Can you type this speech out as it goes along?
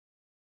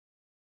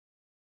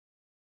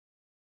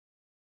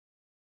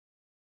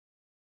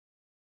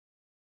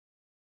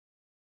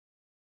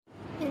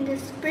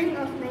spring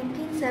of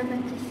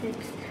 1976,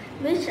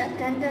 Mitch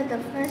attended the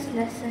first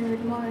lesson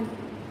with Morrie.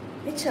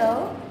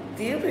 Mitchell,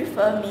 do you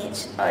prefer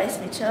Mitch or is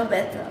Mitchell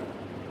better?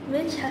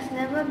 Mitch has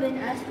never been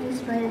asked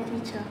this by a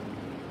teacher.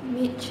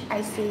 Mitch,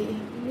 I say.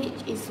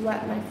 Mitch is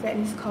what my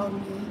friends call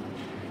me.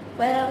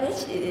 Well,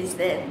 Mitch it is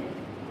then.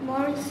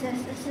 Morrie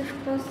says as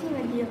if closing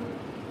a deal.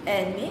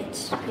 And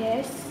Mitch?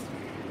 Yes?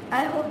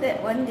 I hope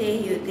that one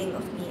day you think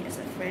of me as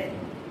a friend.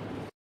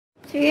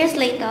 3 years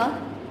later,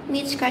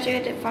 Mitch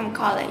graduated from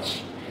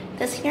college,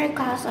 the senior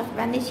class of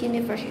Venice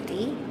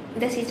University, in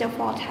the city of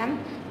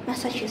Waltham,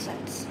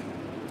 Massachusetts.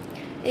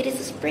 It is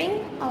the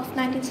spring of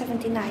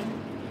 1979,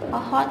 a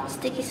hot,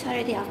 sticky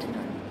Saturday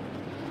afternoon.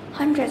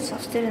 Hundreds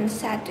of students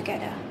sat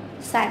together,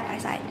 side by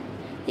side,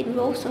 in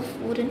rows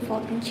of wooden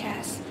folding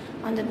chairs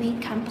on the main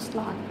campus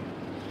lawn.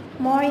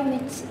 Morrie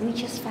meets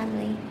Mitch's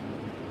family.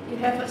 You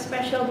have a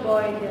special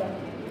boy here.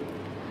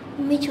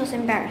 Mitch was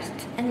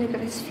embarrassed and looked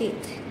at his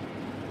feet.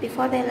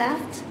 Before they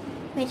left,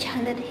 Mitch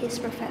handed his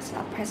professor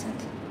a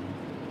present.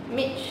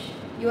 Mitch,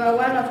 you are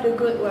one of the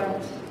good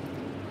ones.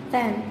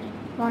 Then,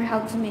 Morrie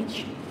hugs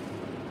Mitch.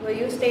 Will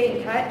you stay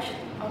in touch?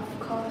 Of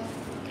course.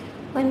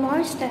 When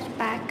Morrie stepped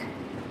back,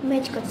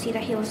 Mitch could see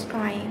that he was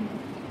crying.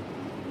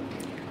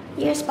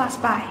 Years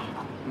passed by.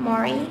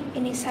 Morrie,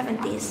 in his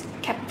 70s,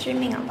 kept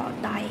dreaming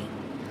about dying.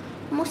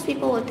 Most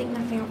people would think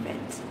nothing of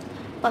it,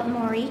 but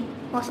Morrie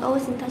was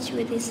always in touch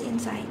with his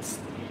insights,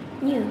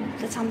 knew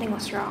that something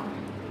was wrong.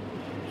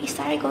 He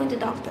started going to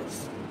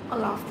doctors, a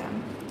lot of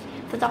them.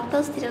 The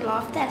doctors did a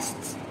lot of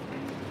tests.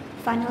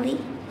 Finally,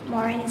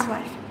 Morrie and his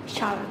wife,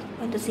 Charlotte,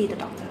 went to see the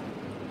doctor.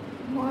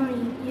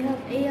 Morrie, you have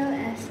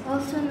ALS,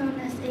 also known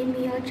as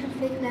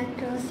amyotrophic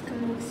lateral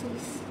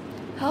sclerosis.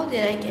 How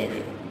did I get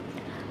it?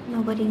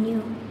 Nobody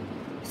knew.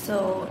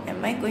 So,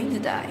 am I going to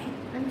die?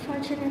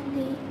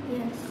 Unfortunately,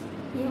 yes.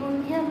 You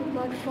only have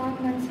about 4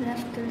 months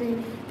left to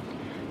live.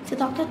 The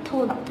doctor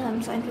told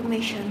them some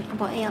information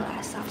about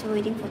ALS after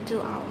waiting for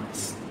 2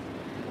 hours.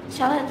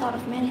 Charlotte thought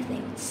of many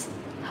things.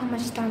 How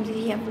much time did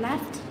he have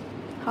left?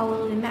 How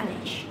will we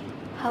manage?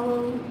 How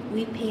will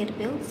we pay the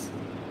bills?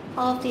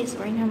 All of these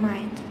were in her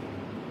mind.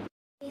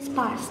 Days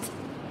passed.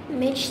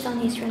 Mitch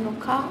turned his rental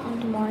car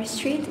onto Morrie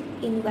Street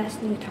in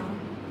West Newtown.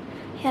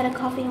 He had a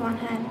coffee in one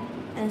hand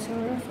and a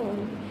cellular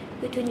phone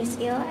between his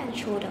ear and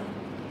shoulder.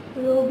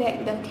 Roll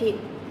back the tape.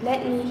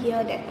 Let me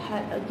hear that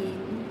part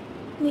again.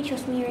 Mitch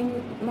was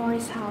nearing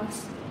Morrie's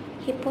house.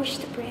 He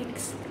pushed the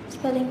brakes,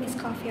 spilling his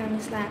coffee on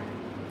his lap.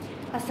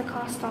 As the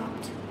car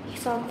stopped, he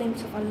saw a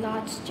glimpse of a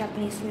large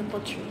Japanese maple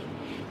tree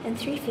and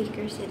 3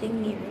 figures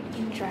sitting near it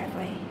in the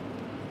driveway.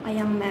 A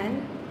young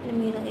man and a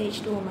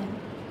middle-aged woman,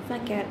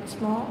 flanked a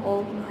small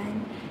old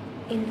man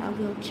in a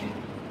wheelchair.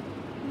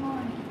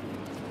 Morrie.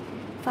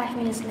 5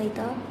 minutes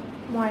later,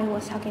 Morrie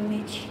was hugging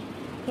Mitch.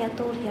 He had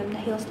told him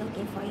that he was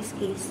looking for his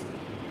keys,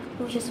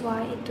 which is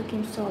why it took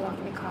him so long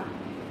in the car.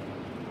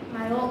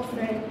 My old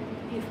friend,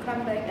 you've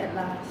come back at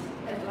last.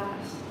 At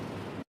last.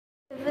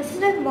 They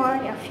visited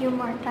Morrie a few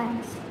more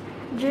times.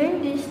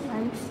 During these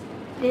times,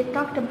 they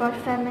talked about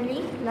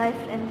family, life,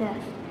 and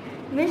death.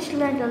 Mitch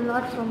learned a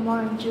lot from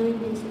Morrie during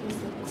these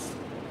visits.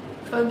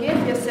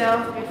 Forgive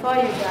yourself before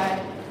you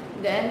die,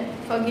 then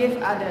forgive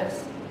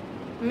others.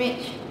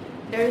 Mitch,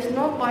 there is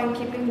no point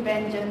keeping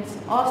vengeance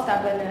or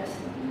stubbornness.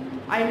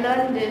 I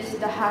learned this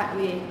the hard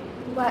way.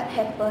 What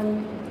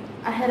happened?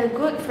 I had a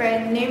good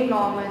friend named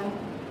Norman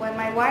when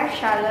my wife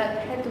Charlotte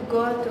had to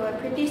go to a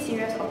pretty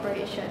serious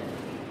operation.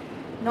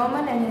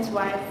 Norman and his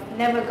wife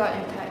never got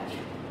in touch.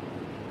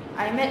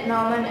 I met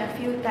Norman a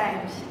few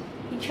times.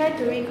 He tried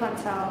to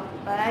reconcile,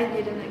 but I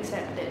didn't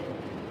accept it.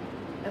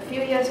 A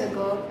few years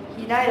ago,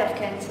 he died of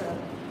cancer.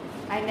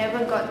 I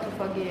never got to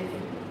forgive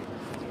him.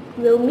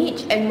 Will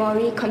Mitch and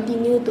Morrie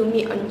continue to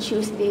meet on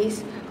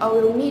Tuesdays, or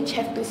will Mitch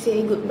have to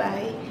say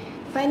goodbye?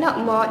 Find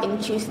out more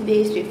in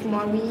Tuesdays with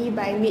Morrie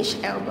by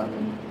Mitch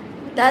album.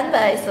 Done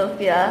by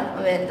Sophia,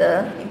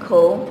 Amanda,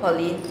 Nicole,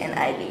 Pauline, and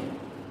Ivy.